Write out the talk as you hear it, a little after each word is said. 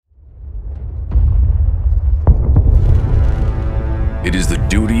It is the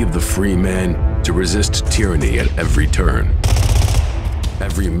duty of the free man to resist tyranny at every turn.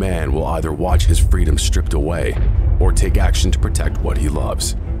 Every man will either watch his freedom stripped away or take action to protect what he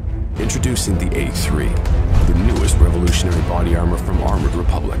loves. Introducing the A3, the newest revolutionary body armor from Armored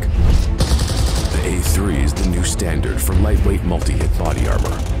Republic. The A3 is the new standard for lightweight multi-hit body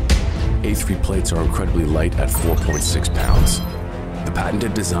armor. A3 plates are incredibly light at 4.6 pounds. The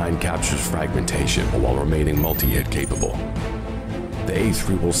patented design captures fragmentation while remaining multi-hit capable. The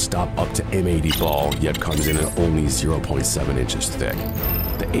A3 will stop up to M80 ball, yet comes in at only 0.7 inches thick.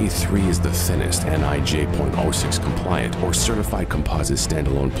 The A3 is the thinnest NIJ .06 compliant or certified composite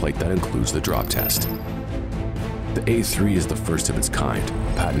standalone plate that includes the drop test. The A3 is the first of its kind,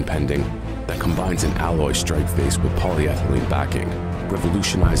 patent pending, that combines an alloy strike face with polyethylene backing,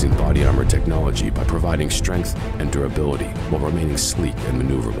 revolutionizing body armor technology by providing strength and durability while remaining sleek and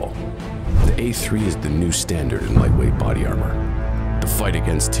maneuverable. The A3 is the new standard in lightweight body armor. The fight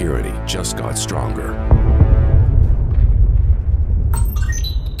against tyranny just got stronger.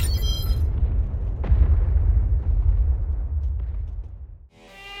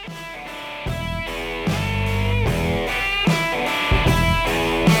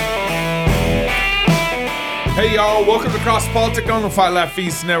 Hey y'all, welcome to Cross Politic on the Fight Laugh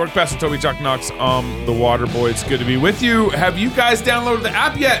Feast Network. Pastor Toby Chuck Knox, the Water Boy. It's good to be with you. Have you guys downloaded the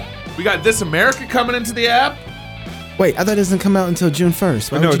app yet? We got This America coming into the app. Wait, I thought it doesn't come out until June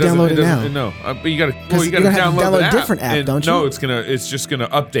 1st. Why would you download it now? No, but you gotta download the a different app, don't you? No, it's just gonna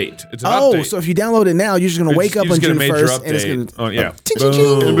update. It's an update. So if you download it now, you're just gonna wake up on June 1st and it's gonna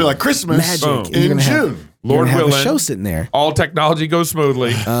It'll be like Christmas magic in June. Lord have willing, a show sitting there. All technology goes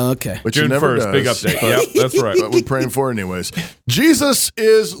smoothly. Okay. Which June never 1st, big does. update. Yep, that's right. But we're praying for anyways. Jesus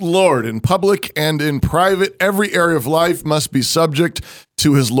is Lord in public and in private. Every area of life must be subject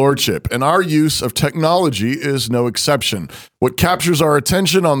to his lordship, and our use of technology is no exception. What captures our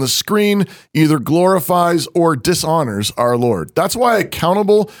attention on the screen either glorifies or dishonors our Lord. That's why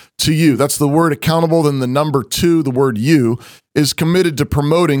accountable to you, that's the word accountable, then the number 2, the word you, is committed to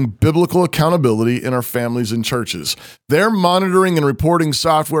promoting biblical accountability in our families and churches. Their monitoring and reporting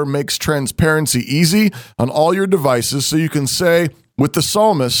software makes transparency easy on all your devices, so you can say with the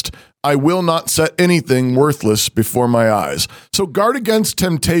psalmist, I will not set anything worthless before my eyes. So guard against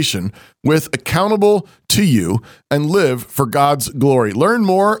temptation with accountable to you and live for God's glory. Learn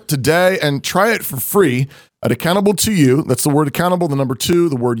more today and try it for free at accountable to you. That's the word accountable, the number 2,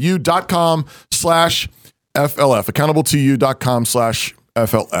 the word you.com/FLF.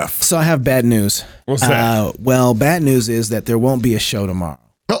 Accountable2you.com/FLF. So I have bad news. What's that? Well, bad news is that there won't be a show tomorrow.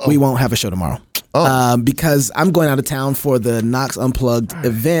 Uh-oh. We won't have a show tomorrow. Because I'm going out of town for the Knox Unplugged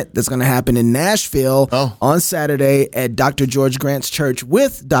event that's going to happen in Nashville on Saturday at Dr. George Grant's church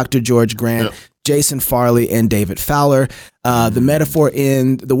with Dr. George Grant, Jason Farley, and David Fowler.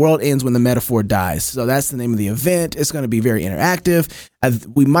 The world ends when the metaphor dies. So that's the name of the event. It's going to be very interactive.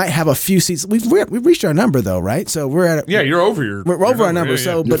 We might have a few seats. We've reached our number though, right? So we're at You're over your. we're over our number. Yeah,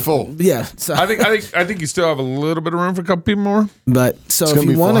 So, yeah. but full. Yeah. So I think you still have a little bit of room for a couple people more. But so It's if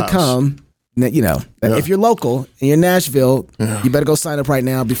gonna you be want full to house. come, if you're local and you're in Nashville, you better go sign up right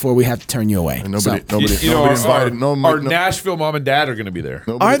now before we have to turn you away. And So- nobody invited. Our Nashville mom and dad are going to be there.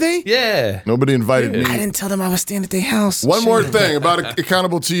 Are they? Yeah. Nobody invited me. I didn't tell them I was staying at their house. One more thing about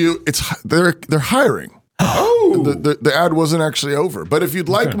accountable to you, they're hiring. Oh. The ad wasn't actually over. But if you'd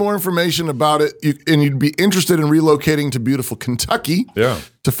like more information about it and you'd be interested in relocating to beautiful Kentucky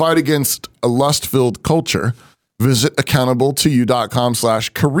to fight against a lust-filled culture, visit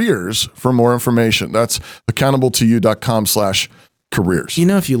accountable2you.com/careers for more information. That's accountable2you.com/careers.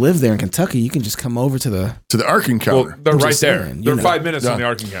 If you live there in Kentucky, you can just come over to the Ark Encounter. Well, they're right just there. saying, They're 5 minutes on the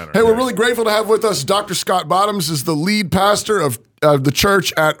Ark Encounter. Hey, we're really grateful to have with us Dr. Scott Bottoms, is the lead pastor of the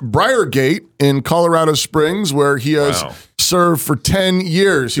church at Briargate in Colorado Springs, where he has served for 10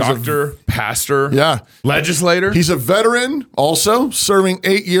 years. He's Doctor, pastor, legislator. He's a veteran, also serving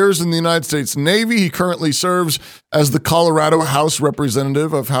 8 years in the United States Navy. He currently serves as the Colorado House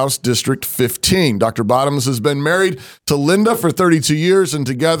Representative of House District 15. Dr. Bottoms has been married to Linda for 32 years, and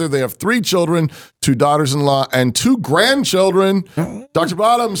together they have 3 children, 2 daughters-in-law, and 2 grandchildren. Dr.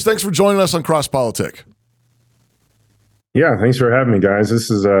 Bottoms, thanks for joining us on Cross Politic. Yeah, thanks for having me, guys. This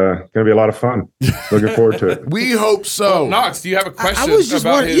is going to be a lot of fun. Looking forward to it. We hope so. Knox, do you have a question I was just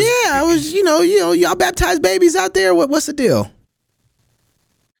about wondering. I was, y'all baptize babies out there. What's the deal?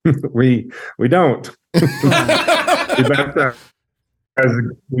 We don't. we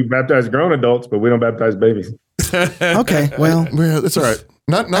baptize grown adults, but we don't baptize babies. Okay, well, Yeah, that's all right.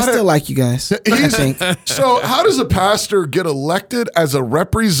 Not I still like you guys. I think. So how does a pastor get elected as a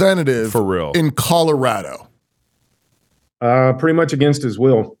representative For real. in Colorado? Pretty much against his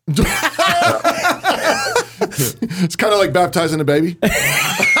will. It's kind of like baptizing a baby.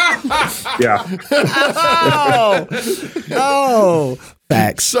 Yeah. Oh,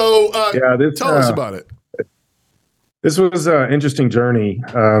 facts. So, tell us about it. This was an interesting journey.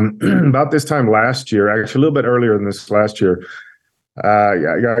 About this time last year, actually a little bit earlier than this last year,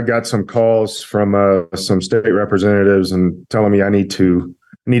 I got some calls from some state representatives and telling me I need to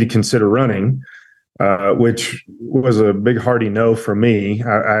consider running, which was a big hearty no from me.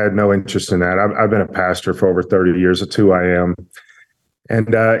 I had no interest in that. I've been a pastor for over 30 years. That's who I am.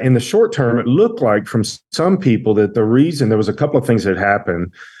 And in the short term, it looked like from some people that the reason there was a couple of things that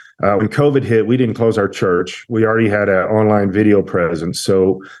happened. When COVID hit, we didn't close our church. We already had an online video presence.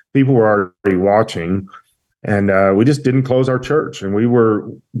 So people were already watching. And we just didn't close our church. And we were,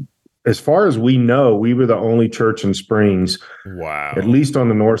 as far as we know, we were the only church in Springs, at least on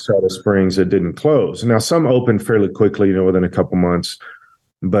the north side of Springs, that didn't close. Now, some opened fairly quickly, within a couple months.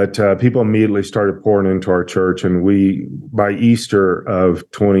 But people immediately started pouring into our church. And by Easter of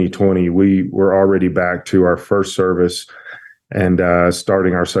 2020, we were already back to our first service and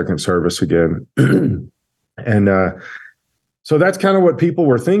starting our second service again. And so that's kind of what people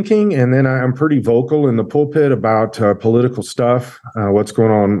were thinking. And then I'm pretty vocal in the pulpit about political stuff, what's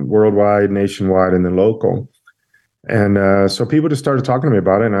going on worldwide, nationwide, and then local. And so people just started talking to me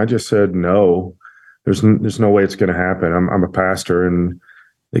about it. And I just said, no, there's no way it's going to happen. I'm a pastor. And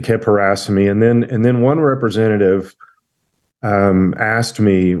they kept harassing me. And then one representative asked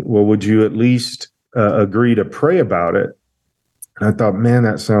me, well, would you at least agree to pray about it? And I thought, man,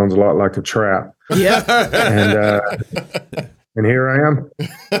 that sounds a lot like a trap. Yeah. And here I am.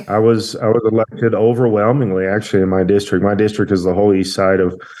 I was elected overwhelmingly, actually, in my district. My district is the whole east side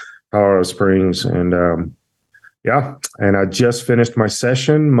of Colorado Springs. And and I just finished my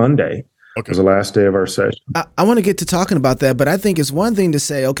session Monday. Okay. It was the last day of our session. I want to get to talking about that, but I think it's one thing to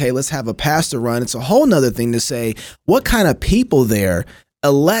say, okay, let's have a pastor run. It's a whole nother thing to say, what kind of people there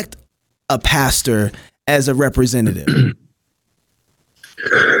elect a pastor as a representative?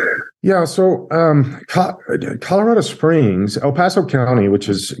 Yeah, so Colorado Springs, El Paso County, which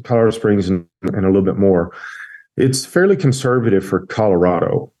is Colorado Springs and a little bit more, it's fairly conservative for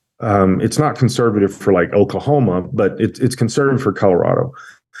Colorado. It's not conservative for like Oklahoma, but it's conservative for Colorado.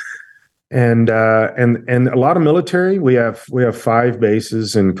 And a lot of military. We have 5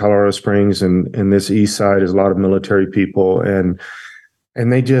 bases in Colorado Springs, and this east side is a lot of military people, and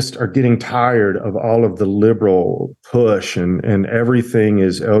they just are getting tired of all of the liberal push, and everything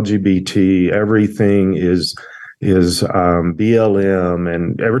is LGBT, everything is BLM,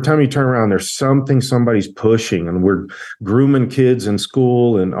 and every time you turn around, there's something somebody's pushing, and we're grooming kids in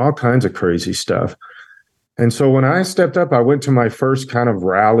school and all kinds of crazy stuff. And so when I stepped up, I went to my first kind of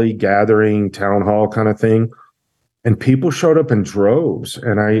rally, gathering, town hall kind of thing, and people showed up in droves.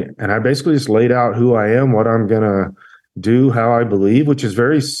 And I basically just laid out who I am, what I'm going to do, how I believe, which is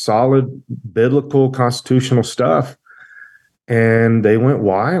very solid, biblical, constitutional stuff. And they went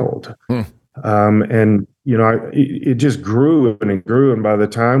wild. And, it just grew and it grew. And by the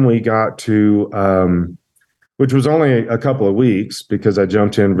time we got to, which was only a couple of weeks because I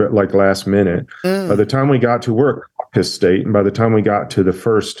jumped in like last minute. By the time we got to work caucus state, and by the time we got to the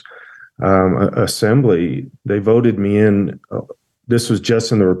first assembly, they voted me in. This was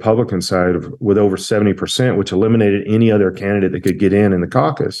just in the Republican side with over 70%, which eliminated any other candidate that could get in the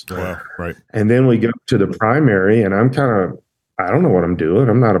caucus. Wow, right. And then we go to the primary, and I don't know what I'm doing.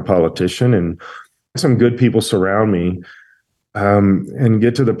 I'm not a politician, and some good people surround me. And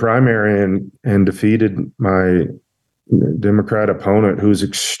get to the primary and defeated my Democrat opponent, who's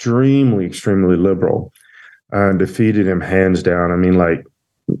extremely, extremely liberal, defeated him hands down. I mean, like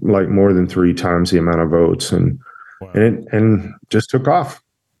more than 3 times the amount of votes, and and just took off.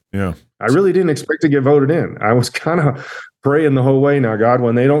 Yeah, I really didn't expect to get voted in. I was kind of praying the whole way. Now, God,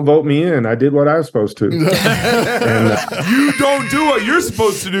 when they don't vote me in, I did what I was supposed to. And, you don't do what you're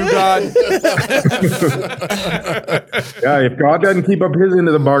supposed to do, God. Yeah, if God doesn't keep up his end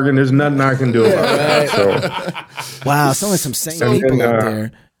of the bargain, there's nothing I can do about it. So, wow, it's only some sane people up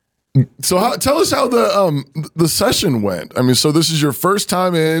there. So tell us how the session went. I mean, so this is your first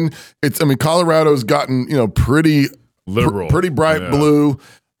time in. Colorado's gotten pretty liberal, pretty bright blue.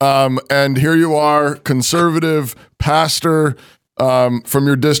 And here you are, conservative pastor from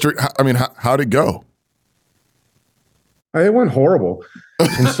your district. I mean, how'd it go? It went horrible.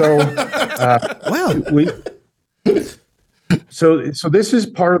 And so, wow. So this is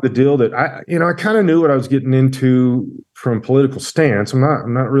part of the deal that I kind of knew what I was getting into from political stance. I'm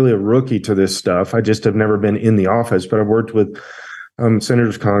not really a rookie to this stuff. I just have never been in the office, but I've worked with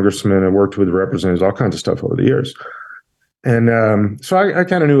senators, congressmen, I've worked with representatives, all kinds of stuff over the years. So I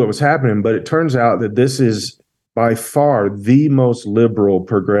kind of knew what was happening, but it turns out that this is by far the most liberal,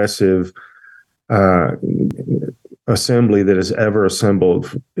 progressive assembly that has ever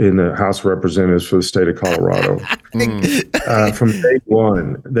assembled in the House of Representatives for the state of Colorado. From day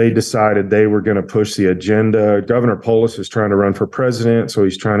one, they decided they were going to push the agenda. Governor Polis is trying to run for president, so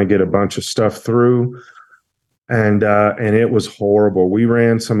he's trying to get a bunch of stuff through. And it was horrible. We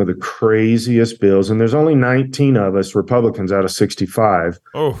ran some of the craziest bills, and there's only 19 of us Republicans out of 65.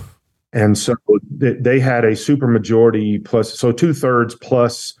 Oh. And so they had a supermajority plus, so 2/3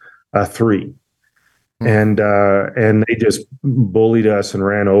 plus 3. And they just bullied us and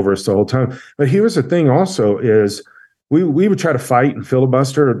ran over us the whole time. But here's the thing also is we would try to fight and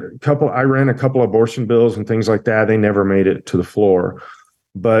filibuster. I ran a couple abortion bills and things like that. They never made it to the floor.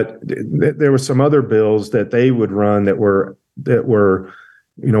 But there were some other bills that they would run that were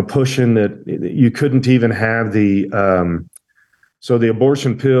pushing that you couldn't even have so the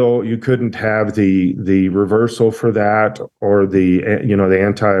abortion pill, you couldn't have the reversal for that, or the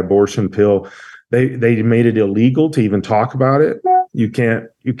anti-abortion pill. They made it illegal to even talk about it. You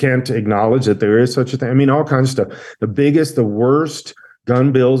can't acknowledge that there is such a thing. I mean, all kinds of stuff. The worst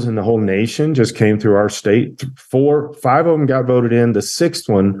gun bills in the whole nation just came through our state. 5 of them got voted in. The sixth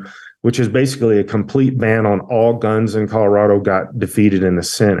one, which is basically a complete ban on all guns in Colorado, got defeated in the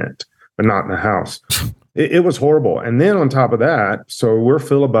Senate, but not in the House. It was horrible. And then on top of that, so we're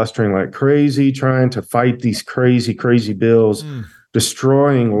filibustering like crazy, trying to fight these crazy, crazy bills.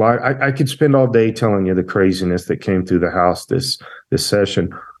 Destroying life. I could spend all day telling you the craziness that came through the House this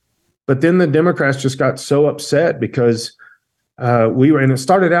session. But then the Democrats just got so upset because and it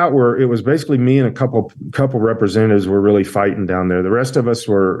started out where it was basically me and a couple representatives were really fighting down there. The rest of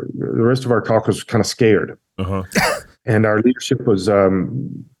our caucus was kind of scared. And our leadership was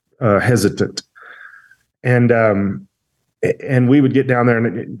hesitant. And we would get down there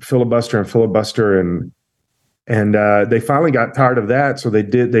and filibuster and they finally got tired of that, so they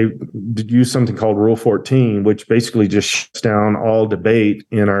did use something called Rule 14, which basically just shuts down all debate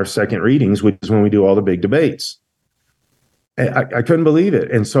in our second readings, which is when we do all the big debates. I couldn't believe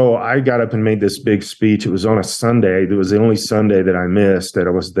it. And so I got up and made this big speech. It was on a Sunday. It was the only Sunday that I missed that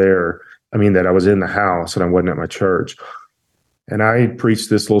I was there. I mean, that I was in the House and I wasn't at my church. And I preached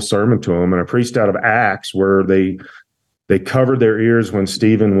this little sermon to them, and I preached out of Acts, where they covered their ears when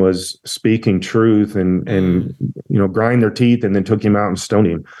Stephen was speaking truth and grind their teeth, and then took him out and stoned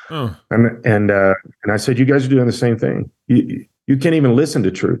him. And I said, you guys are doing the same thing. You can't even listen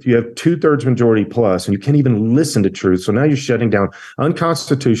to truth. You have 2/3 majority plus, and you can't even listen to truth. So now you're shutting down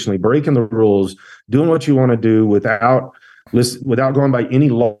unconstitutionally, breaking the rules, doing what you want to do without going by any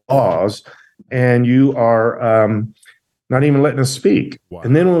laws, and you are not even letting us speak. Wow.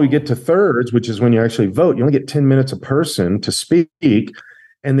 And then when we get to thirds, which is when you actually vote, you only get 10 minutes a person to speak.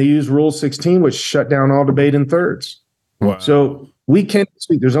 And they use Rule 16, which shut down all debate in thirds. Wow. So we can't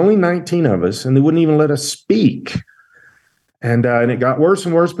speak. There's only 19 of us, and they wouldn't even let us speak. And it got worse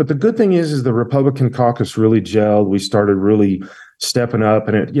and worse. But the good thing is the Republican caucus really gelled. We started really stepping up.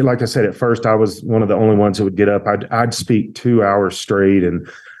 And like I said, at first, I was one of the only ones that would get up. I'd speak 2 hours straight and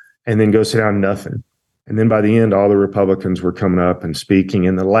then go sit down, nothing. And then by the end, all the Republicans were coming up and speaking.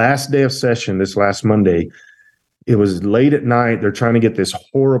 And the last day of session, this last Monday, it was late at night. They're trying to get this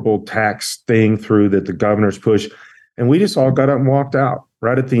horrible tax thing through that the governor's push. And we just all got up and walked out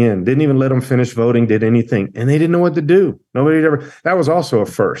right at the end. Didn't even let them finish voting, did anything. And they didn't know what to do. Nobody had ever. That was also a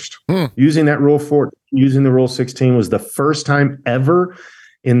first. Using that Rule 4, using the Rule 16 was the first time ever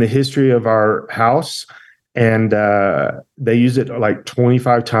in the history of our House. And they used it like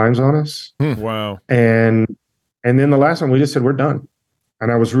 25 times on us. Wow. And then the last one, we just said, we're done.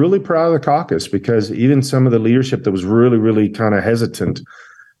 And I was really proud of the caucus, because even some of the leadership that was really, really kind of hesitant,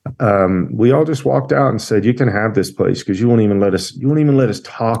 we all just walked out and said, you can have this place, because you won't even let us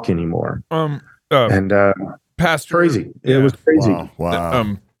talk anymore. Pastor, crazy. It was crazy.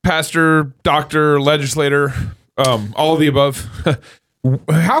 Wow. Pastor, doctor, legislator, all of the above.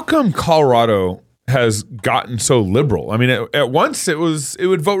 How come Colorado has gotten so liberal? I mean, at once it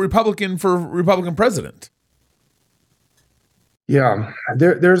would vote Republican for Republican president. Yeah, I'll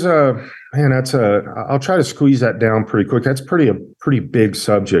try to squeeze that down pretty quick. That's a pretty big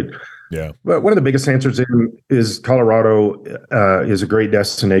subject. Yeah. But one of the biggest answers is Colorado is a great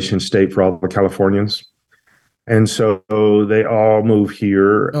destination state for all the Californians. And so they all move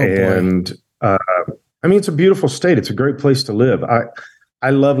here. I mean, it's a beautiful state. It's a great place to live. I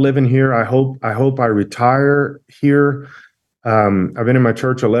love living here. I hope I retire here. I've been in my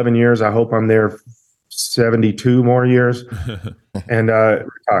church 11 years. I hope I'm there 72 more years and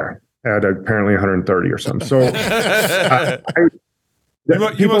retire. at apparently 130 or something. So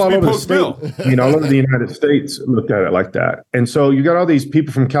people all over the state, all over the United States looked at it like that. And so you got all these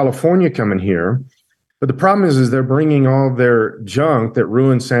people from California coming here. But the problem is they're bringing all their junk that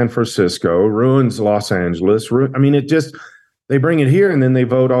ruins San Francisco, ruins Los Angeles. They bring it here and then they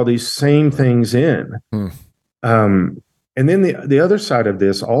vote all these same things in. And then the other side of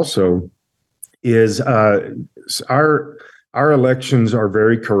this also is our elections are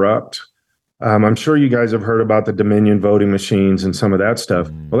very corrupt. I'm sure you guys have heard about the Dominion voting machines and some of that stuff.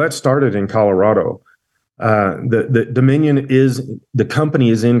 Well, that started in Colorado. The Dominion the company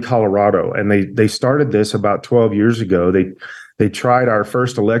is in Colorado, and they started this about 12 years ago. They tried our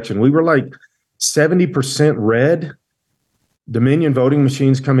first election. We were like 70% red. Dominion voting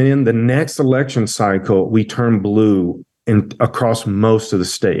machines coming in. The next election cycle, we turned blue across most of the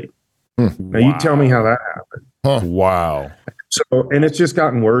state. Now you tell me how that happened. Huh. Wow. So, and it's just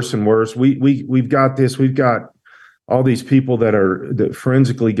gotten worse and worse. We've got this. We've got all these people that are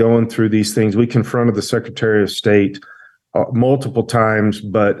forensically going through these things. We confronted the Secretary of State multiple times,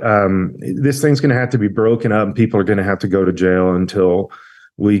 but this thing's going to have to be broken up, and people are going to have to go to jail until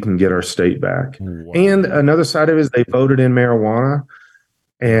we can get our state back. Wow. And another side of it is they voted in marijuana,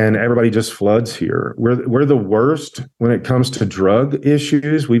 and everybody just floods here. We're the worst when it comes to drug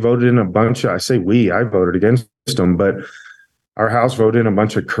issues. We voted in a bunch of, I voted against them, but our House voted in a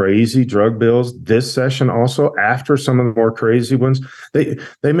bunch of crazy drug bills this session also, after some of the more crazy ones. They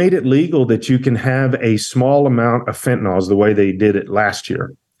made it legal that you can have a small amount of fentanyl, the way they did it last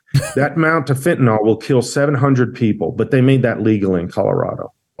year. That amount of fentanyl will kill 700 people, but they made that legal in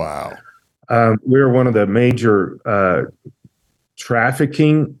Colorado. Wow. We're one of the major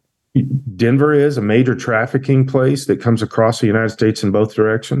trafficking. Denver is a major trafficking place that comes across the United States in both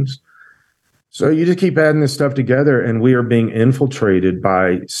directions. So you just keep adding this stuff together, and we are being infiltrated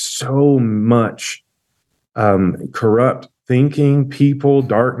by so much corrupt thinking, people,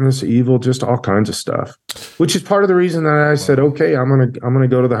 darkness, evil, just all kinds of stuff. Which is part of the reason that I said, okay, I'm gonna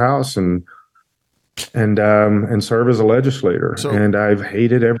go to the House and serve as a legislator. And I've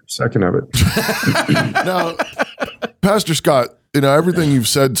hated every second of it. Now, Pastor Scott, everything you've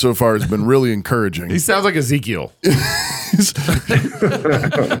said so far has been really encouraging. He sounds like Ezekiel.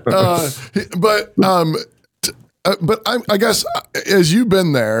 But I guess as you've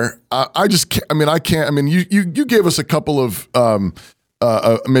been there, I just can't. I can't. You gave us a couple of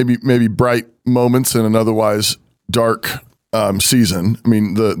maybe bright moments in an otherwise dark season.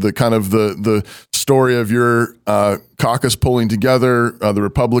 The kind of the story of your caucus pulling together, the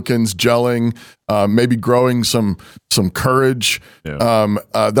Republicans gelling, maybe growing some courage,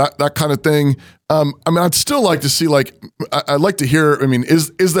 that kind of thing. I'd still like to see, I'd like to hear,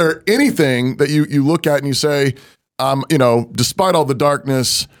 is there anything that you look at and you say, despite all the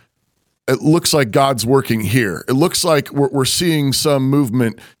darkness, it looks like God's working here. It looks like we're seeing some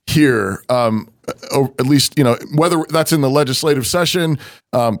movement here, or at least, whether that's in the legislative session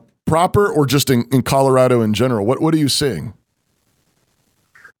proper or just in Colorado in general. What are you seeing?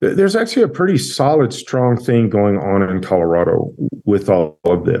 There's actually a pretty solid, strong thing going on in Colorado with all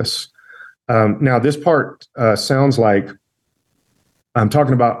of this. Now, this part sounds like I'm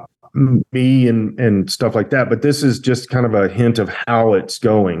talking about me and stuff like that, but this is just kind of a hint of how it's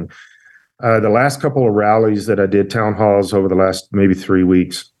going. The last couple of rallies that I did, town halls over the last maybe 3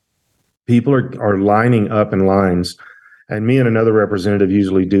 weeks, people are lining up in lines, and me and another representative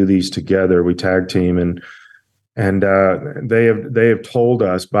usually do these together. We tag team, and they have told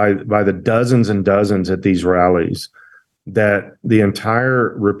us by the dozens and dozens at these rallies that the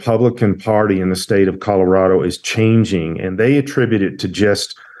entire Republican Party in the state of Colorado is changing, and they attribute it to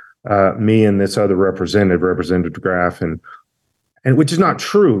just me and this other Representative Graff, and which is not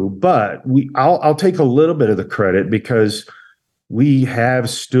true, but I'll take a little bit of the credit because we have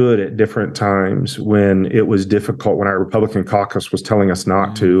stood at different times when it was difficult, when our Republican caucus was telling us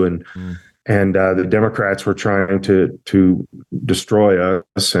not to, and the Democrats were trying to destroy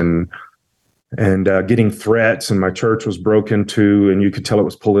us and getting threats, and my church was broken too, and you could tell it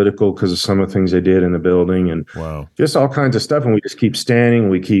was political because of some of the things they did in the building, and just all kinds of stuff. And we just keep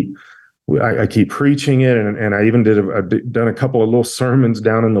standing. I keep preaching it, and I even done a couple of little sermons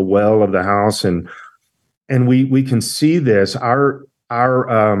down in the well of the house, and we can see this. I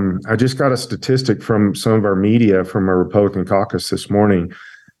just got a statistic from some of our media from our Republican caucus this morning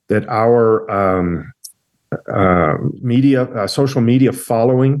that our social media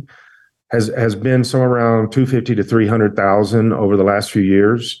following has been somewhere around 250 to 300,000 over the last few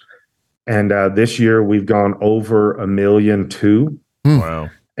years, and this year we've gone over 1.2 million. Wow!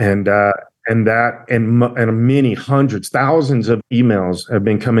 And And many hundreds, thousands of emails have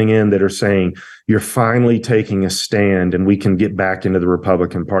been coming in that are saying, you're finally taking a stand and we can get back into the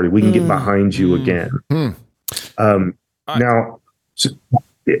Republican Party. We can get behind you again. Now,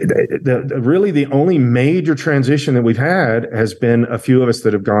 really the only major transition that we've had has been a few of us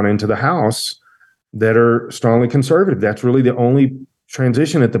that have gone into the House that are strongly conservative. That's really the only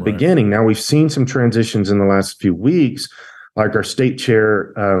transition at the beginning. Now, we've seen some transitions in the last few weeks. Like our state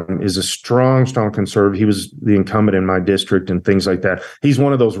chair is a strong conservative. He was the incumbent in my district and things like that. He's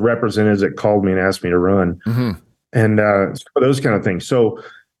one of those representatives that called me and asked me to run. And those kind of things. So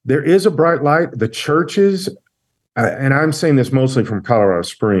there is a bright light. The churches, and I'm saying this mostly from Colorado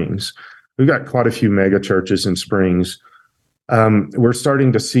Springs. We've got quite a few mega churches in Springs. We're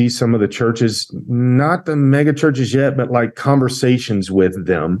starting to see some of the churches, not the mega churches yet, but like conversations with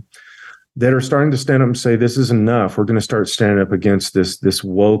them that are starting to stand up and say, this is enough. We're going to start standing up against this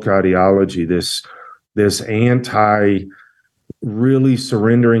woke ideology, this anti really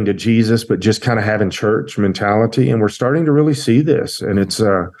surrendering to Jesus, but just kind of having church mentality. And we're starting to really see this, and it's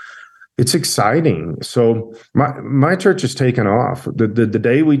exciting. So my church has taken off. The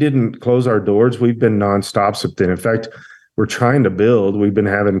day we didn't close our doors, we've been nonstop since then. In fact, we're trying to build. We've been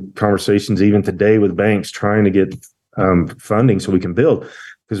having conversations even today with banks trying to get funding so we can build,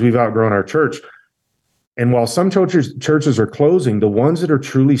 because we've outgrown our church. And while some churches are closing, the ones that are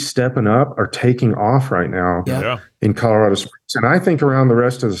truly stepping up are taking off right now in Colorado Springs, and I think around the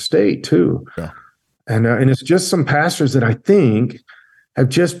rest of the state too. And it's just some pastors that I think have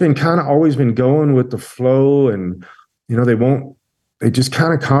just been kind of always been going with the flow, and they just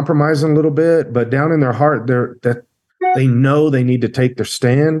kind of compromising a little bit, but down in their heart, they know they need to take their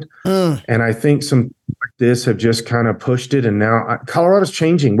stand. And I think some like this have just kind of pushed it. And now Colorado's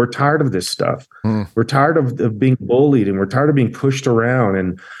changing. We're tired of this stuff. We're tired of being bullied, and we're tired of being pushed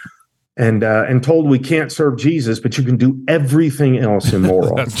around and told we can't serve Jesus, but you can do everything else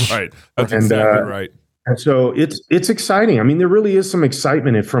immoral. That's right. That's exactly right. And so it's exciting. I mean, there really is some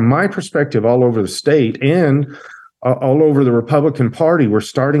excitement. And from my perspective, all over the state and all over the Republican Party, we're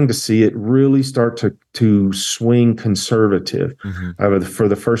starting to see it really start to swing conservative for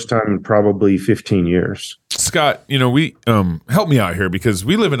the first time in probably 15 years. Scott, we help me out here, because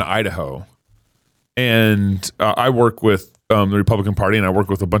we live in Idaho, and I work with the Republican Party, and I work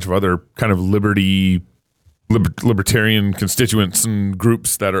with a bunch of other kind of libertarian constituents and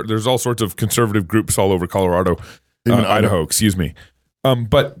groups there's all sorts of conservative groups all over Colorado, Idaho, excuse me.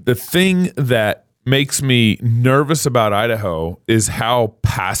 But the thing that makes me nervous about Idaho is how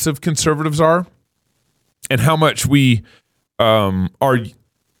passive conservatives are, and how much we are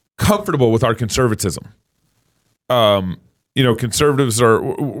comfortable with our conservatism. Conservatives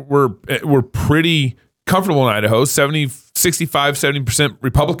we're pretty comfortable in Idaho. 70%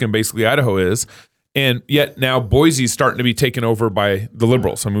 Republican, basically, Idaho is. And yet now Boise's starting to be taken over by the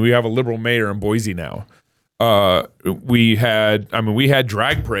liberals. I mean, we have a liberal mayor in Boise now. We had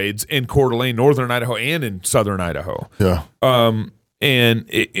drag parades in Coeur d'Alene, northern Idaho, and in southern Idaho. Yeah. And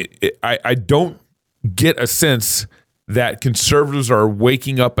I don't get a sense that conservatives are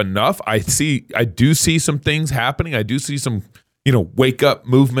waking up enough. I do see some things happening. I do see some, wake up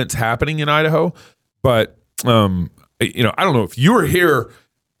movements happening in Idaho. But I don't know, if you were here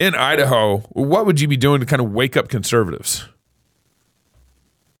in Idaho, what would you be doing to kind of wake up conservatives?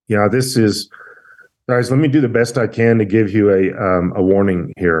 Yeah, guys, let me do the best I can to give you a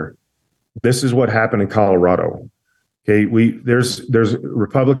warning here. This is what happened in Colorado. Okay, there's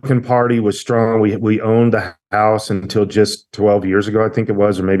Republican Party was strong. We owned the House until just 12 years ago, I think it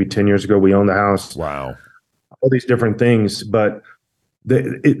was, or maybe 10 years ago. We owned the House. Wow. All these different things, but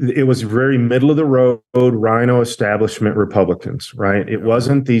it was very middle of the road rhino establishment Republicans, right? It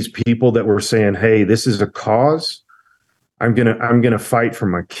wasn't these people that were saying, "Hey, this is a cause. I'm gonna fight for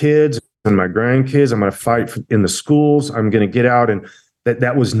my kids and my grandkids. I'm gonna fight in the schools. I'm gonna get out." And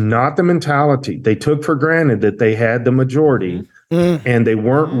that was not the mentality. They took for granted that they had the majority, and they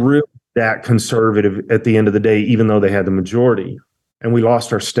weren't really that conservative at the end of the day, even though they had the majority. And we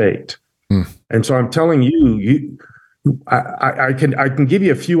lost our state. And so I'm telling you. I can give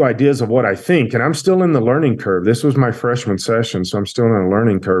you a few ideas of what I think, and I'm still in the learning curve. This was my freshman session, so I'm still in a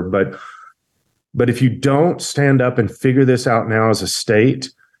learning curve. But if you don't stand up and figure this out now as a state,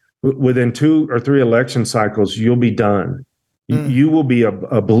 within 2 or 3 election cycles, you'll be done. You will be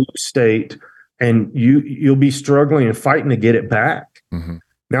a blue state, and you'll be struggling and fighting to get it back.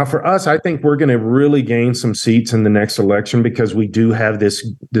 Now, for us, I think we're going to really gain some seats in the next election because we do have this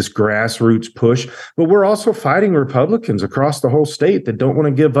grassroots push. But we're also fighting Republicans across the whole state that don't want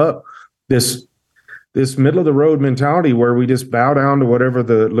to give up this this middle of the road mentality where we just bow down to whatever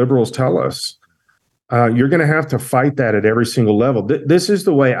the liberals tell us. You're going to have to fight that at every single level. This is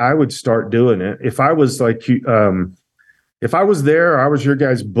the way I would start doing it. If I was like, if I was there, I was your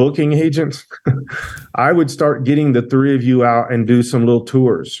guys' booking agent, I would start getting the three of you out and do some little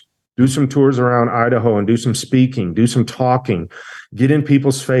tours. Do some tours around Idaho and do some speaking, do some talking, get in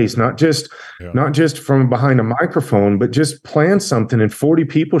people's face, not just from behind a microphone, but just plan something and 40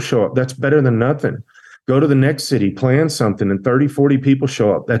 people show up. That's better than nothing. Go to the next city, plan something and 30, 40 people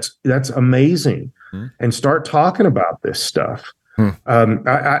show up. That's amazing. And start talking about this stuff.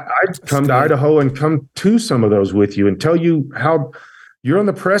 I'd come to Idaho and come to some of those with you and tell you how you're on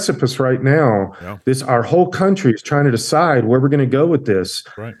the precipice right now. Yeah. Our whole country is trying to decide where we're going to go with this.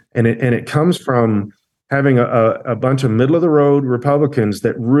 Right. And it comes from having a bunch of middle of the road Republicans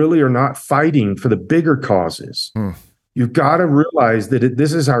that really are not fighting for the bigger causes. You've got to realize that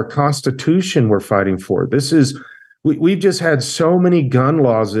this is our Constitution we're fighting for. We've just had so many gun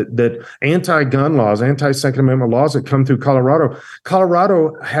laws that anti-gun laws, anti-Second Amendment laws that come through Colorado.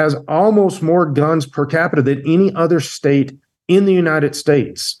 Colorado has almost more guns per capita than any other state in the United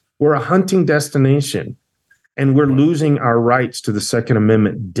States. We're a hunting destination, and we're losing our rights to the Second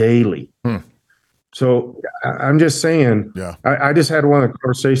Amendment daily. So I'm just saying, I just had one of the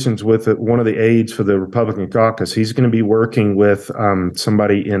conversations with one of the aides for the Republican caucus. He's going to be working with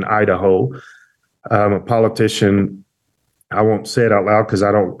somebody in Idaho, a politician. I won't say it out loud because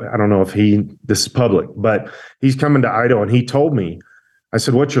I don't know if this is public, but he's coming to Idaho, and he told me, I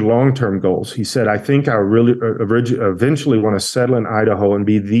said, what's your long-term goals? He said, I think I really eventually want to settle in Idaho and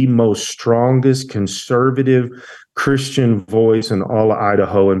be the most strongest conservative Christian voice in all of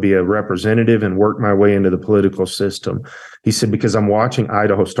Idaho and be a representative and work my way into the political system. He said, because I'm watching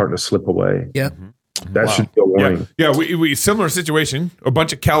Idaho starting to slip away. Yeah. That should be a warning. Yeah, we similar situation. A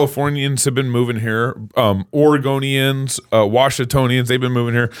bunch of Californians have been moving here. Oregonians, Washingtonians, they've been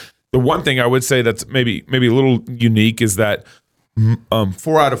moving here. The one thing I would say that's maybe a little unique is that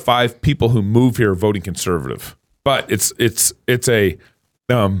 4 out of 5 people who move here are voting conservative. But it's a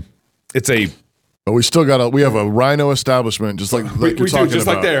But we have a rhino establishment, just like you're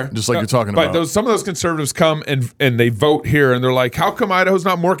talking about. But some of those conservatives come and they vote here, and they're like, "How come Idaho's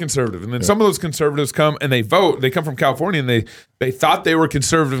not more conservative?" And then some of those conservatives come and they vote. They come from California, and they thought they were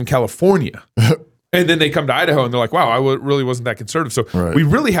conservative in California, and then they come to Idaho, and they're like, "Wow, I really wasn't that conservative." So we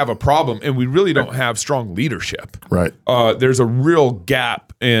really have a problem, and we really don't have strong leadership. Right. There's a real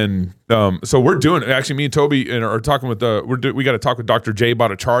gap, and so we're doing. Actually, me and Toby are talking with we got to talk with Dr. Jay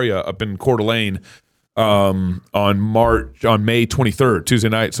Bhattacharya up in Coeur d'Alene on May 23rd, Tuesday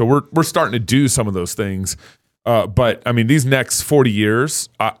night. So we're starting to do some of those things. But I mean, these next 40 years,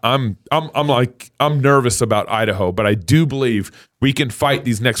 I'm nervous about Idaho, but I do believe we can fight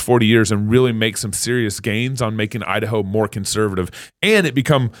these next 40 years and really make some serious gains on making Idaho more conservative, and it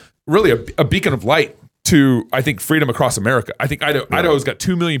become really a beacon of light to, I think, freedom across America. I think Idaho's got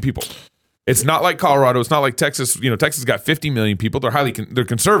 2 million people. It's not like Colorado. It's not like Texas. Texas got 50 million people. They're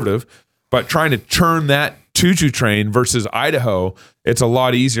conservative, but trying to turn that choo-choo train versus Idaho, it's a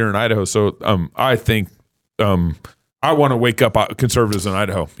lot easier in Idaho. So I think I want to wake up conservatives in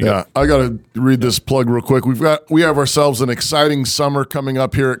Idaho. Yeah, I got to read this plug real quick. We have ourselves an exciting summer coming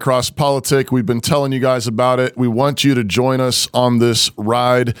up here at Cross Politic. We've been telling you guys about it. We want you to join us on this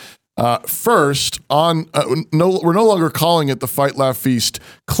ride. First, we're no longer calling it the Fight Laugh Feast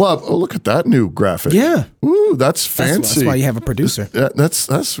Club. Oh, look at that new graphic. Yeah. Ooh, that's fancy. That's why you have a producer. That's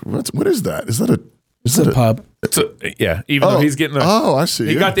what is that? Is that a pub? Even though he's getting I see.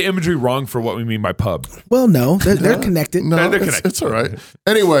 He got the imagery wrong for what we mean by pub. Well, no, they're connected. No, they're connected. It's all right.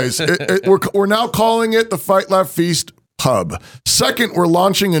 Anyways, we're now calling it the Fight Laugh Feast Pub. Second, we're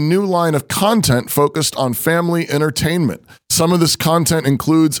launching a new line of content focused on family entertainment. Some of this content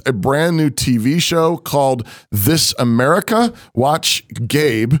includes a brand new TV show called This America. Watch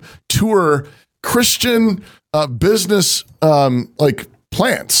Gabe tour Christian business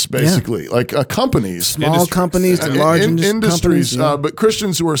plants, basically, like companies. Small companies to large industries, companies. But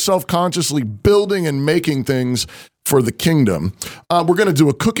Christians who are self-consciously building and making things for the kingdom. We're going to do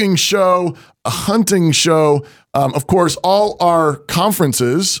a cooking show, a hunting show. Of course, all our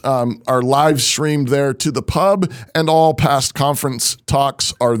conferences are live streamed there to the pub, and all past conference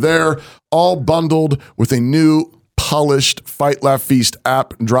talks are there, all bundled with a new polished Fight Laugh Feast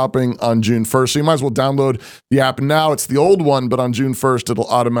app dropping on June 1st. So you might as well download the app now. It's the old one, but on June 1st, it'll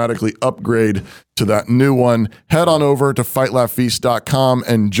automatically upgrade to that new one. Head on over to fightlaughfeast.com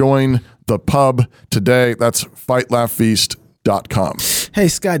and join the pub today. That's fightlaughfeast.com. Hey,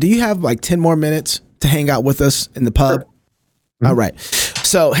 Scott, do you have like 10 more minutes to hang out with us in the pub? Sure. All right.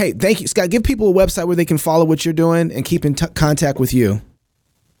 So, hey, thank you, Scott. Give people a website where they can follow what you're doing and keep in contact with you.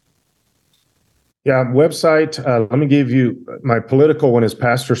 Yeah, website. Let me give you my political one is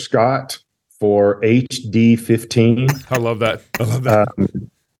Pastor Scott for HD15. I love that.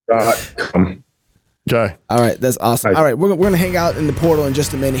 .com. Okay. All right, that's awesome. All right, we're going to hang out in the portal in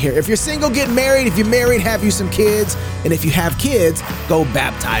just a minute here. If you're single, get married. If you're married, have you some kids. And if you have kids, go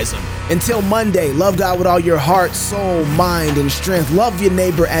baptize them. Until Monday, love God with all your heart, soul, mind, and strength. Love your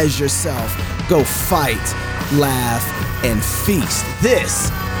neighbor as yourself. Go fight, laugh, and feast. This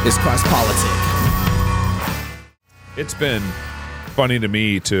is Cross Politic. It's been funny to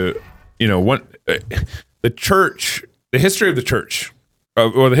me to, the church, the history of the church,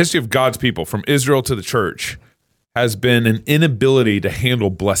 or the history of God's people from Israel to the church has been an inability to handle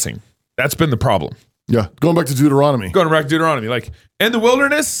blessing. That's been the problem. Yeah. Going back to Deuteronomy. Like in the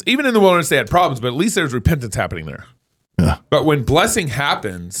wilderness, even in the wilderness, they had problems, but at least there's repentance happening there. Yeah. But when blessing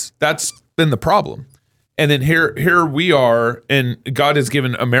happens, that's been the problem. And then here we are, and God has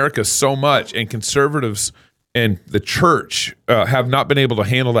given America so much, and conservatives and the church have not been able to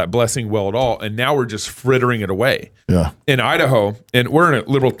handle that blessing well at all, and now we're just frittering it away. Yeah. In Idaho, and we're in a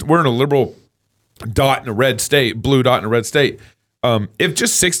liberal dot in a red state, blue dot in a red state. If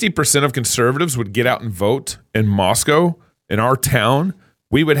just 60% of conservatives would get out and vote in Moscow, in our town,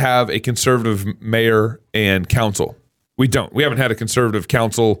 we would have a conservative mayor and council. We don't. We haven't had a conservative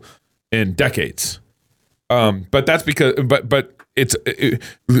council in decades. But that's because, but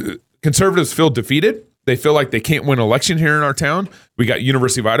conservatives feel defeated. They feel like they can't win an election here in our town. We got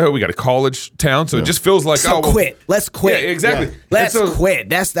University of Idaho. We got a college town. So it just feels like, quit. Let's quit. Yeah, exactly. Yeah. Let's quit.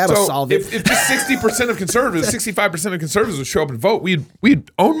 That'll solve it. If just 60% of conservatives, 65% of conservatives would show up and vote,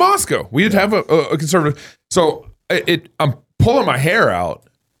 we'd own Moscow. We'd have a conservative. So I'm pulling my hair out,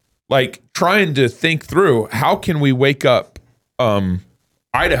 like trying to think through how can we wake up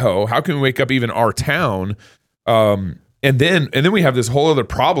Idaho? How can we wake up even our town? And then we have this whole other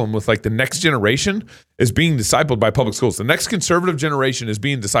problem with like the next generation is being discipled by public schools. The next conservative generation is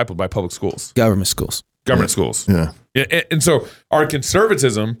being discipled by public schools. Government schools. Yeah. And so our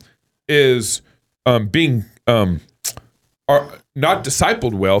conservatism is being not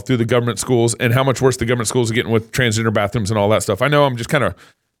discipled well through the government schools, and how much worse the government schools are getting with transgender bathrooms and all that stuff. I know I'm just kind of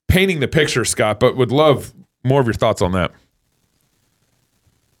painting the picture, Scott, but would love more of your thoughts on that.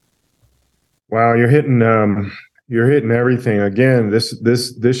 Wow, you're hitting everything. Again,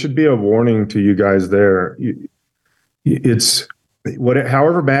 this should be a warning to you guys there. It's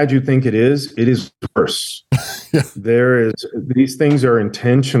however bad you think it is worse. Yeah. These things are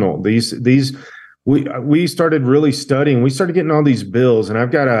intentional. We started really studying. We started getting all these bills, and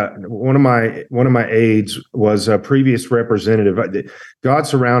I've got one of my aides was a previous representative. God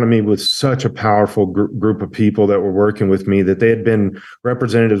surrounded me with such a powerful group of people that were working with me, that they had been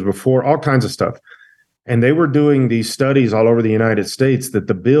representatives before, all kinds of stuff. And they were doing these studies all over the United States that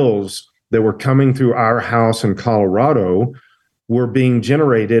the bills that were coming through our house in Colorado were being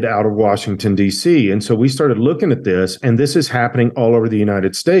generated out of Washington, D.C. And so we started looking at this, and this is happening all over the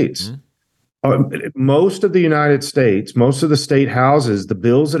United States. Most of the United States, most of the state houses, the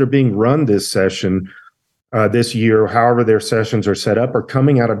bills that are being run this session, this year, however their sessions are set up, are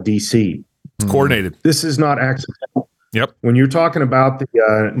coming out of D.C. It's coordinated. This is not accidental. Yep. When you're talking about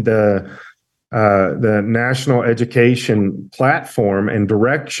the national education platform and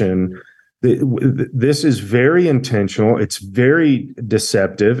direction, this is very intentional. It's very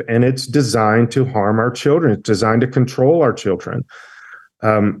deceptive, and it's designed to harm our children. It's designed to control our children.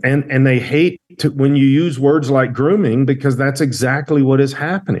 And they hate when you use words like grooming, because that's exactly what is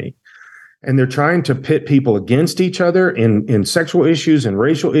happening. And they're trying to pit people against each other in sexual issues and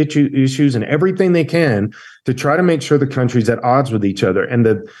racial issues and everything they can to try to make sure the country's at odds with each other. And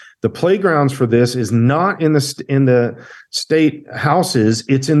the playgrounds for this is not in the state houses;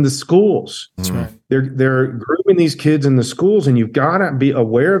 it's in the schools. That's right. They're grooming these kids in the schools, and you've got to be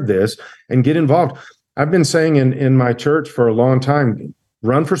aware of this and get involved. I've been saying in my church for a long time,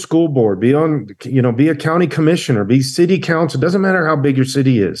 run for school board, be a county commissioner, be city council. It doesn't matter how big your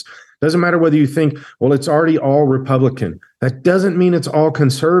city is. Doesn't matter whether you think, well, it's already all Republican. That doesn't mean it's all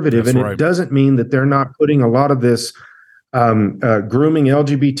conservative. That's and right. It doesn't mean that they're not putting a lot of this grooming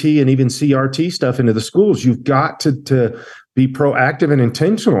LGBT and even CRT stuff into the schools. You've got to be proactive and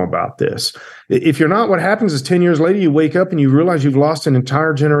intentional about this. If you're not, what happens is 10 years later, you wake up and you realize you've lost an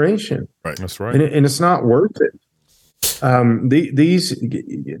entire generation. Right. That's right. And it's not worth it.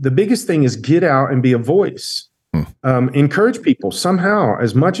 The biggest thing is get out and be a voice. Encourage people somehow,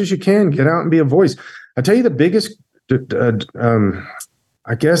 as much as you can, get out and be a voice. I tell you, the biggest,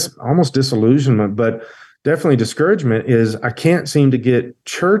 I guess, almost disillusionment, but definitely discouragement is I can't seem to get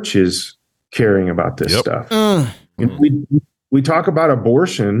churches caring about this stuff. You know, we talk about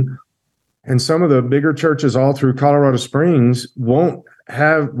abortion, and some of the bigger churches all through Colorado Springs won't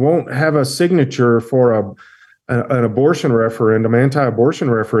have a signature for an abortion referendum, anti-abortion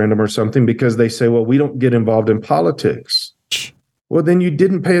referendum or something, because they say, well, we don't get involved in politics. Well, then you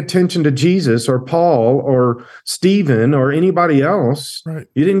didn't pay attention to Jesus or Paul or Stephen or anybody else. Right.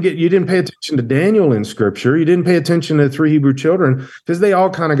 You didn't pay attention to Daniel in Scripture. You didn't pay attention to the 3 Hebrew children, because they all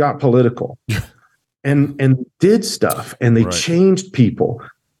kind of got political and did stuff, and they changed people.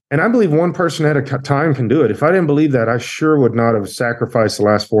 And I believe one person at a time can do it. If I didn't believe that, I sure would not have sacrificed the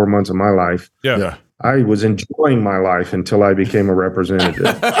last 4 months of my life. Yeah. I was enjoying my life until I became a representative.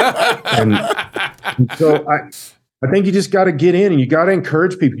 and so I think you just got to get in, and you got to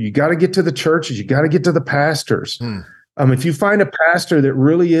encourage people. You got to get to the churches. You got to get to the pastors. If you find a pastor that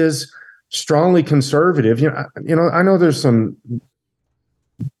really is strongly conservative, you know, I know there's some,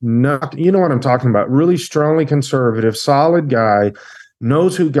 not, you know what I'm talking about, really strongly conservative, solid guy,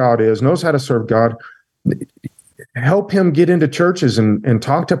 knows who God is, knows how to serve God. Help him get into churches and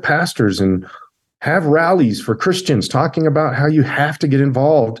talk to pastors and have rallies for Christians talking about how you have to get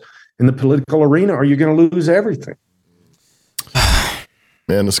involved in the political arena or you're going to lose everything.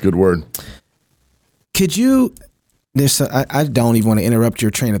 Man, that's a good word. Could you, I don't even want to interrupt your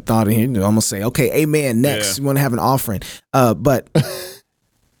train of thought in here. You almost say, okay, amen, next. You want to have an offering. But,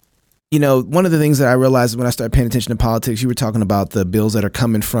 you know, one of the things that I realized when I started paying attention to politics, you were talking about the bills that are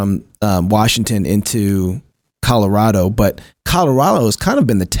coming from Washington into Colorado, but Colorado has kind of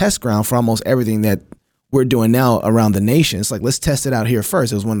been the test ground for almost everything that we're doing now around the nation. It's like, let's test it out here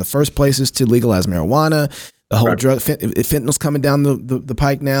first. It was one of the first places to legalize marijuana. The whole drug, fentanyl's coming down the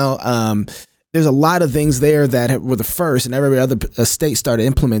pike now. There's a lot of things there that were the first, and every other state started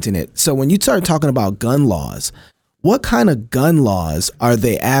implementing it. So when you start talking about gun laws, what kind of gun laws are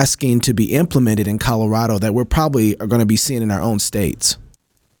they asking to be implemented in Colorado that we're probably are going to be seeing in our own states?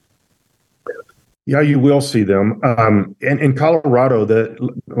 Yeah, you will see them. In Colorado,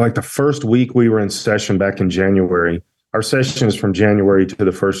 the first week we were in session back in January, our session is from January to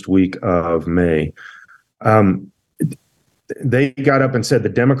the first week of May. They got up and said, the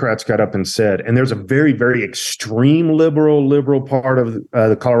Democrats got up and said, and there's a very, very extreme liberal part of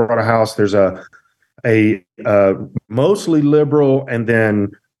the Colorado House. There's a mostly liberal and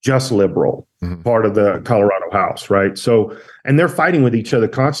then just liberal part of the Colorado House, right? So, and they're fighting with each other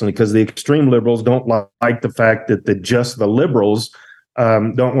constantly because the extreme liberals don't like the fact that the liberals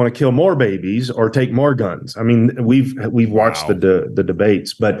don't want to kill more babies or take more guns. I mean, we've watched the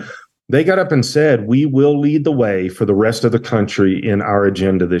debates, but they got up and said, we will lead the way for the rest of the country in our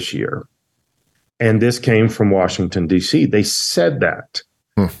agenda this year. And this came from Washington, D.C. They said that.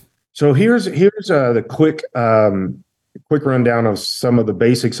 So here's the quick rundown of some of the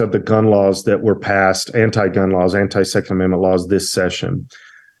basics of the gun laws that were passed, anti-gun laws, anti-Second Amendment laws this session.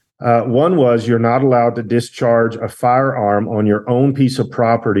 One was you're not allowed to discharge a firearm on your own piece of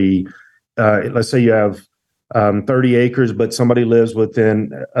property. Let's say you have 30 acres, but somebody lives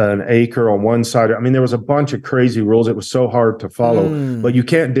within an acre on one side. I mean, there was a bunch of crazy rules. It was so hard to follow, but you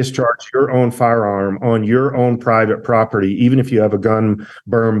can't discharge your own firearm on your own private property, even if you have a gun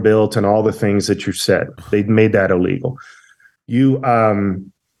berm built and all the things that you said. They made that illegal. You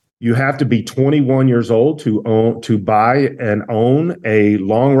have to be 21 years old to buy and own a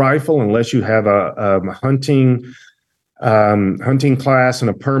long rifle unless you have a hunting class and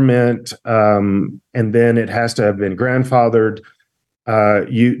a permit, and then it has to have been grandfathered.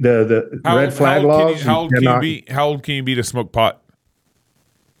 The red flag laws. How old can you be to smoke pot?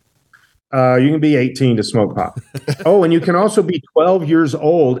 You can be 18 to smoke pot. Oh, and you can also be 12 years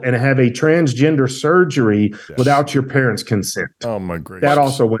old and have a transgender surgery without your parents' consent. Oh my gracious! That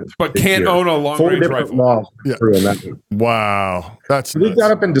also went through. But can't own a long-range rifle. Laws through on that. Wow, that's we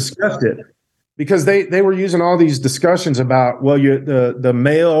got up and discussed it. Because they were using all these discussions about, well, the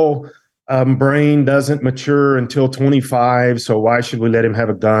male brain doesn't mature until 25, so why should we let him have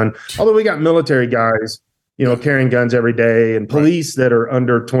a gun? Although we got military guys, carrying guns every day, and police that are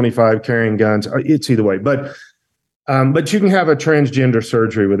under 25 carrying guns. It's either way, but you can have a transgender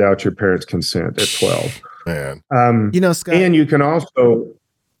surgery without your parents' consent at 12. Man, Scott, and you can also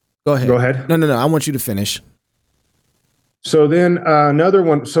go ahead. Go ahead. No. I want you to finish. So then another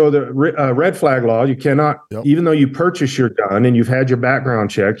one. So the red flag law, you cannot, even though you purchase your gun and you've had your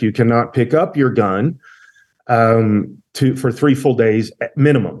background check, you cannot pick up your gun for 3 full days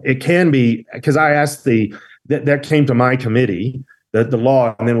minimum. It can be, because I asked that came to my committee, the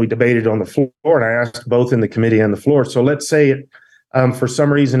law, and then we debated on the floor, and I asked both in the committee and the floor. So let's say For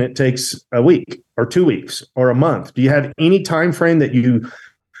some reason, it takes a week or 2 weeks or a month. Do you have any time frame that you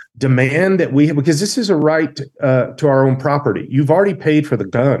demand that we have? Because this is a right to our own property. You've already paid for the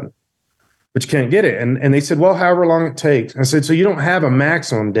gun, but you can't get it. And they said, well, however long it takes. I said, so you don't have a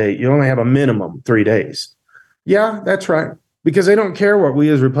maximum date. You only have a minimum 3 days. Yeah, that's right. Because they don't care what we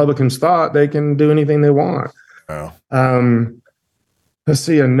as Republicans thought. They can do anything they want. Wow. Let's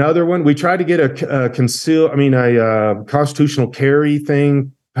see, another one. We tried to get a constitutional carry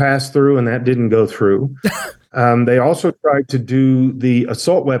thing passed through, and that didn't go through. They also tried to do the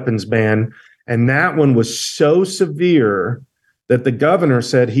assault weapons ban, and that one was so severe that the governor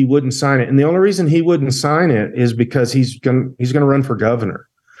said he wouldn't sign it. And the only reason he wouldn't sign it is because he's going to run for governor.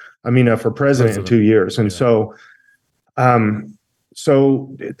 For president in 2 years. And so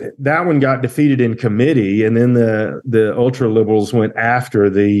that one got defeated in committee, and then the ultra liberals went after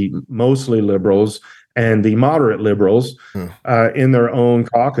the mostly liberals and the moderate liberals in their own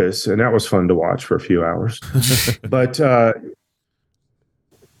caucus, and that was fun to watch for a few hours. But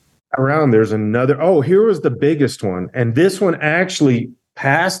around there's another. Oh, here was the biggest one, and this one actually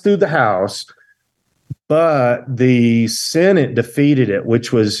passed through the House, but the Senate defeated it,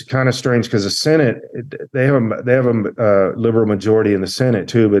 which was kind of strange because the Senate, they have a liberal majority in the Senate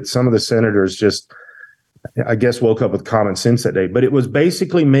too, but some of the senators just, I guess, woke up with common sense that day. But it was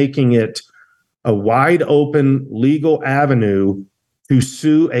basically making it a wide open legal avenue to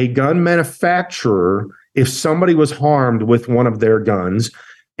sue a gun manufacturer if somebody was harmed with one of their guns,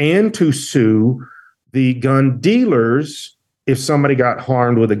 and to sue the gun dealers if somebody got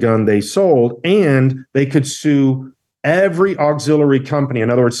harmed with a gun they sold, and they could sue every auxiliary company. In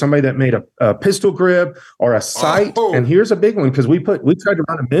other words, somebody that made a pistol grip or a sight. Oh. And here's a big one, because we tried to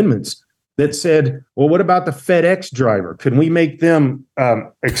run amendments that said, well, what about the FedEx driver? Can we make them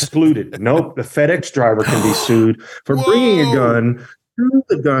excluded? Nope, the FedEx driver can be sued for bringing a gun to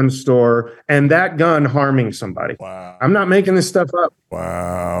the gun store and that gun harming somebody. Wow. I'm not making this stuff up.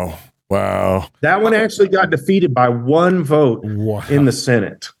 Wow. That one actually got defeated by one vote in the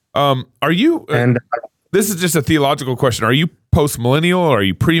Senate. Are you? And this is just a theological question. Are you post millennial or are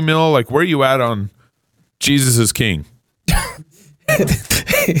you pre-mill? Like, where are you at on Jesus is King?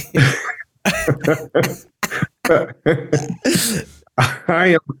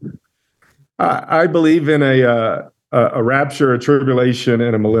 I believe in a rapture, a tribulation,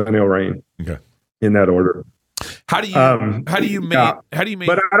 and a millennial reign. Okay, in that order. How do you make?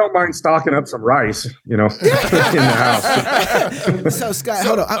 But I don't mind stocking up some rice, in the house. So Scott,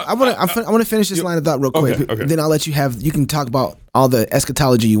 hold on. I want to finish this line of thought real quick. Okay. Then I'll let you you can talk about all the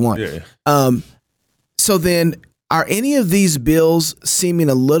eschatology you want. Yeah. So then, are any of these bills seeming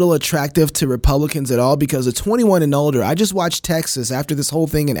a little attractive to Republicans at all? Because of 21 and older, I just watched Texas after this whole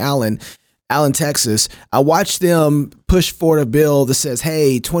thing in Allen, Texas. I watched them push forward a bill that says,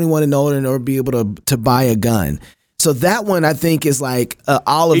 hey, 21 and older in order to be able to buy a gun. So that one, I think, is like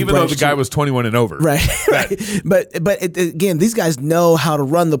olive branch. Even though the guy was 21 and over. Right. But again, these guys know how to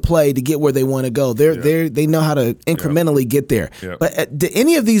run the play to get where they want to go. They know how to incrementally get there. Yeah. But do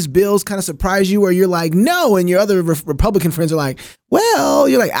any of these bills kind of surprise you where you're like, no, and your other Republican friends are like, well,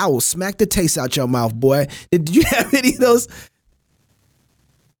 you're like, I will smack the taste out your mouth, boy. Did you have any of those?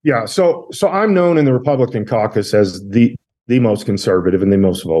 Yeah. So I'm known in the Republican caucus as the most conservative and the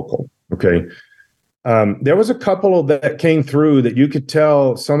most vocal. Okay. There was a couple that came through that you could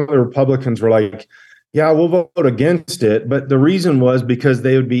tell some of the Republicans were like, yeah, we'll vote against it. But the reason was because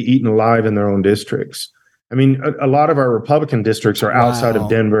they would be eaten alive in their own districts. I mean, a lot of our Republican districts are outside of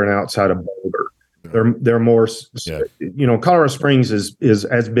Denver and outside of Boulder. They're more, Colorado Springs is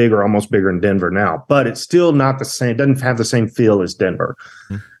as big or almost bigger than Denver now, but it's still not the same. It doesn't have the same feel as Denver.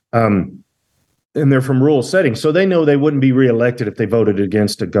 And they're from rural settings. So they know they wouldn't be reelected if they voted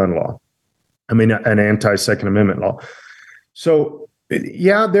against a gun law. I mean, an anti-Second Amendment law. So,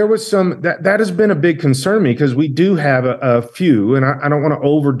 yeah, there was some that has been a big concern to me because we do have a few, and I don't want to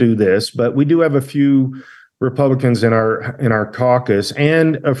overdo this, but we do have a few Republicans in our caucus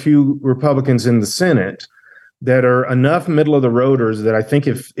and a few Republicans in the Senate that are enough middle of the roaders that I think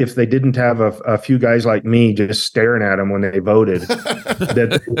if they didn't have a few guys like me just staring at them when they voted,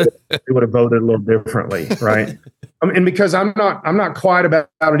 that they would have voted a little differently, right? And because I'm not quiet about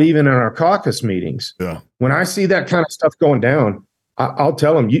it even in our caucus meetings. Yeah. When I see that kind of stuff going down, I'll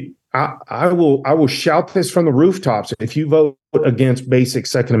tell them I will shout this from the rooftops. If you vote against basic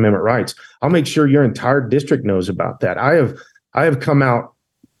Second Amendment rights, I'll make sure your entire district knows about that. I have come out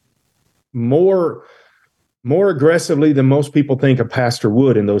more aggressively than most people think a pastor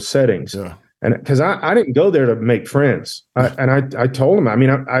would in those settings. Yeah. And because I didn't go there to make friends. I told them, I mean,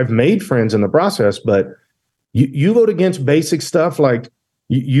 I've made friends in the process, but You vote against basic stuff like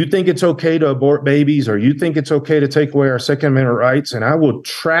you think it's okay to abort babies, or you think it's okay to take away our Second Amendment rights, and I will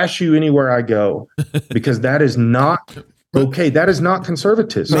trash you anywhere I go, because that is not okay. That is not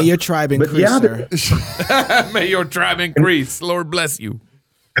conservatism. May your tribe increase, May your tribe increase. Lord bless you.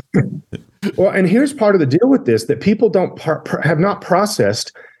 Well, and here's part of the deal with this that people don't have not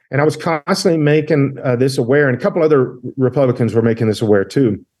processed, and I was constantly making this aware, and a couple other Republicans were making this aware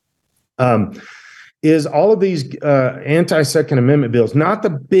too, is all of these anti-Second Amendment bills, not the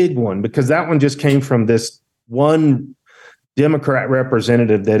big one, because that one just came from this one Democrat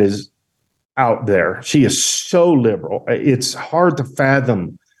representative that is out there. She is so liberal. It's hard to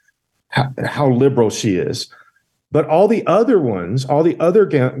fathom how liberal she is. But all the other ones, all the other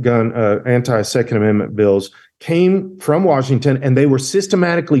gun anti-Second Amendment bills came from Washington, and they were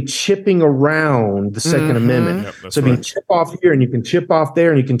systematically chipping around the Second Amendment. Yep, so you can chip off here, and you can chip off there,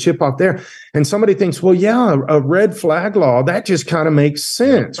 and you can chip off there. And somebody thinks, well, yeah, a red flag law, that just kind of makes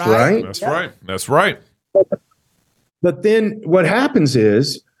sense, right? That's right. But then what happens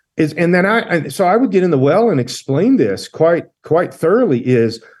is, and then so I would get in the well and explain this quite thoroughly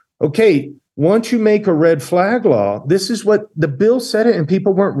is, okay, once you make a red flag law, this is what the bill said it, and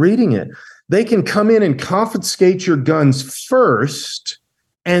people weren't reading it. They can come in and confiscate your guns first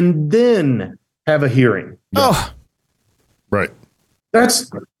and then have a hearing. Oh, right.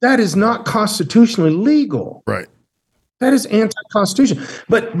 That is not constitutionally legal. Right. That is anti-constitution.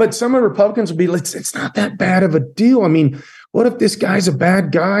 But some of the Republicans will be like, it's not that bad of a deal. I mean, what if this guy's a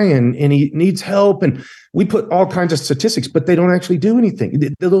bad guy and he needs help? And we put all kinds of statistics, but they don't actually do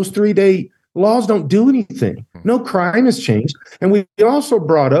anything. Those 3-day laws don't do anything. No crime has changed. And we also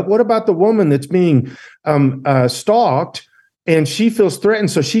brought up, what about the woman that's being stalked and she feels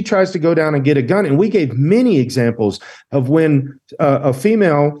threatened, so she tries to go down and get a gun? And we gave many examples of when a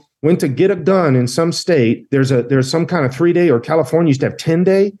female went to get a gun in some state. There's some kind of 3-day, or California used to have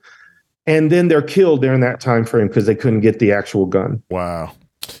 10-day, and then they're killed during that time frame because they couldn't get the actual gun. Wow.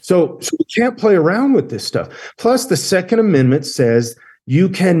 So we can't play around with this stuff. Plus, the Second Amendment says you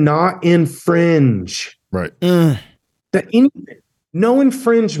cannot infringe. Right. No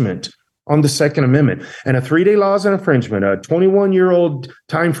infringement on the Second Amendment. And a 3-day law is an infringement. A 21-year-old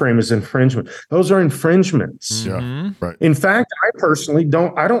time frame is infringement. Those are infringements. Yeah. Right. In fact, I personally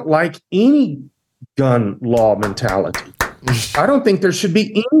don't like any gun law mentality. I don't think there should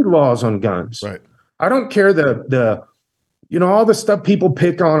be any laws on guns. Right. I don't care the all the stuff people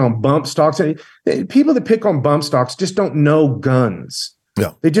pick on bump stocks. People that pick on bump stocks just don't know guns.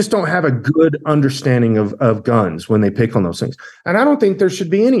 Yeah. They just don't have a good understanding of guns when they pick on those things. And I don't think there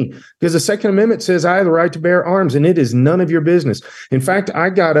should be any, because the Second Amendment says I have the right to bear arms, and it is none of your business. In fact, I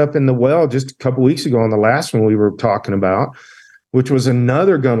got up in the well just a couple weeks ago on the last one we were talking about, which was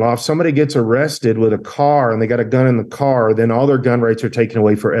another gun law. If somebody gets arrested with a car and they got a gun in the car, then all their gun rights are taken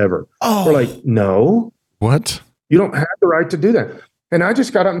away forever. Oh. We're like, no. What? You don't have the right to do that. And I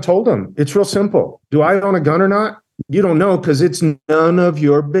just got up and told them, it's real simple. Do I own a gun or not? You don't know, because it's none of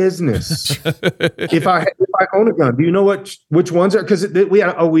your business. If I own a gun, do you know which ones are? Because we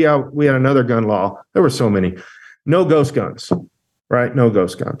had another gun law. There were so many. No ghost guns, right? No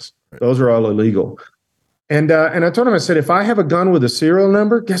ghost guns. Those are all illegal. And I told him, I said, if I have a gun with a serial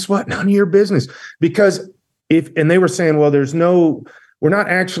number, guess what? None of your business. Because and they were saying, well, we're not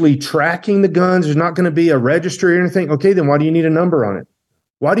actually tracking the guns. There's not going to be a registry or anything. Okay, then why do you need a number on it?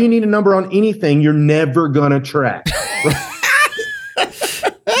 Why do you need a number on anything you're never going to track?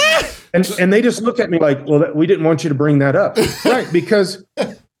 and they just look at me like, well, we didn't want you to bring that up. Right, because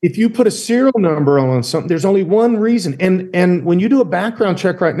if you put a serial number on something, there's only one reason. And when you do a background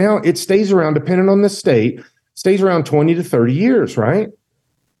check right now, it stays around, depending on the state, stays around 20 to 30 years, right?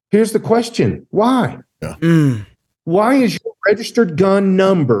 Here's the question. Why? Yeah. Why is your registered gun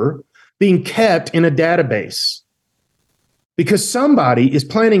number being kept in a database? Because somebody is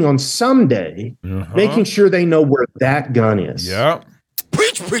planning on someday making sure they know where that gun is. Yeah.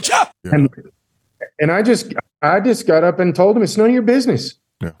 Preach, preacher. And I just got up and told him, it's none of your business.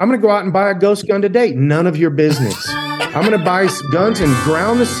 Yeah. I'm going to go out and buy a ghost gun today. None of your business. I'm going to buy guns and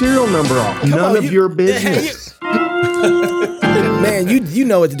ground the serial number off. None of your business. Man, you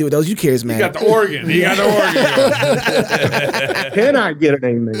know what to do with those. You charismatic. You got the organ. Can I get an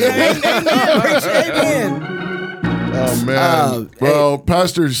amen? Amen. Oh, man. Well,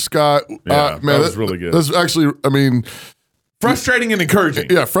 Pastor Scott, man, that was really good. That's actually, Frustrating and encouraging.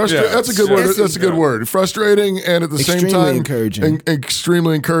 Yeah, frustrating. That's a good word. That's a good word. Frustrating and at the same time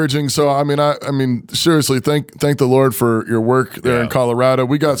extremely encouraging. So I mean, seriously, thank the Lord for your work there in Colorado.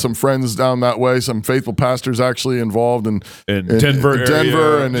 We got some friends down that way, some faithful pastors actually involved in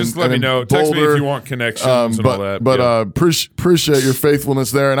Denver, and just let me know. Boulder. Text me if you want connections and all that. But appreciate your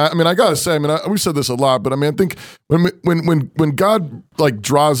faithfulness there. And I gotta say, we said this a lot, but I think when God like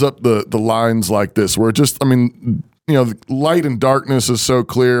draws up the lines like this, where it just light and darkness is so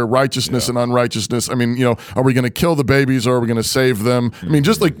clear, righteousness and unrighteousness. Are we going to kill the babies or are we going to save them?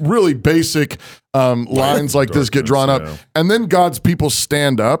 Just like really basic lines like this get drawn up. And then God's people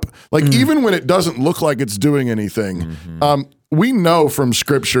stand up. Like even when it doesn't look like it's doing anything, we know from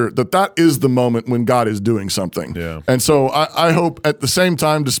Scripture that is the moment when God is doing something. Yeah. And so I hope at the same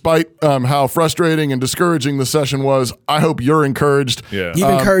time, despite how frustrating and discouraging the session was, I hope you're encouraged. Yeah. You've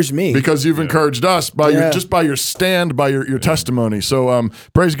encouraged me. Because you've encouraged us by your stand, by your testimony. So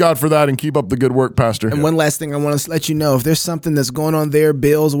praise God for that and keep up the good work, Pastor. And one last thing I want to let you know, if there's something that's going on there,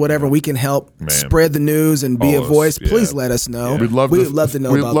 bills, whatever, we can help spread the news and be a voice. Please let us know. We'd love to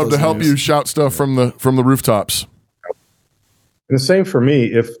know. We'd love to help you shout stuff from the rooftops. And the same for me.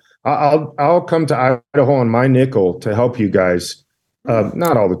 If I'll come to Idaho on my nickel to help you guys,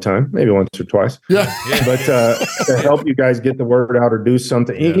 not all the time, maybe once or twice. Yeah. But to help you guys get the word out or do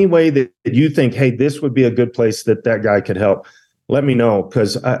something any way that you think, hey, this would be a good place that guy could help. Let me know,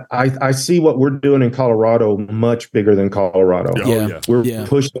 because I see what we're doing in Colorado much bigger than Colorado. We're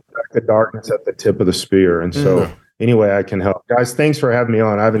pushing back the darkness at the tip of the spear, and so. Any way I can help, guys. Thanks for having me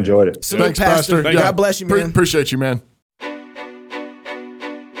on. I've enjoyed it. Thanks, Pastor. God bless you, man. Appreciate you, man.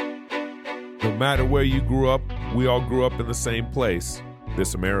 No matter where you grew up, we all grew up in the same place,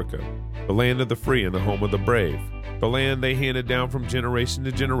 this America, the land of the free and the home of the brave, the land they handed down from generation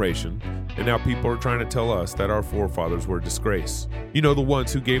to generation, and now people are trying to tell us that our forefathers were a disgrace. The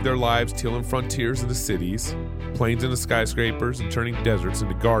ones who gave their lives tilling frontiers into cities, plains into skyscrapers, and turning deserts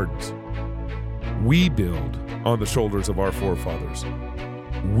into gardens. We build on the shoulders of our forefathers.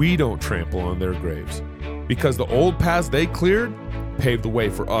 We don't trample on their graves, because the old paths they cleared paved the way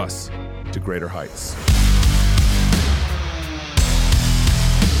for us to greater heights.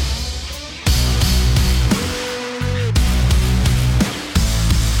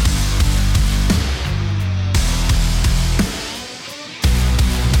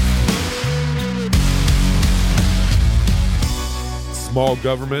 Small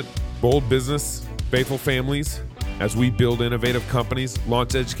government, bold business, faithful families, as we build innovative companies,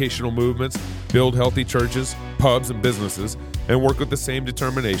 launch educational movements, build healthy churches, pubs, and businesses, and work with the same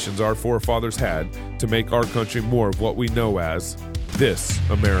determinations our forefathers had to make our country more of what we know as this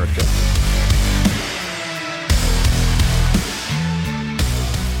America.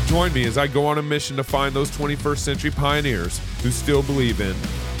 Join me as I go on a mission to find those 21st century pioneers who still believe in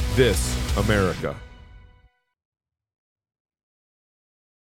this America.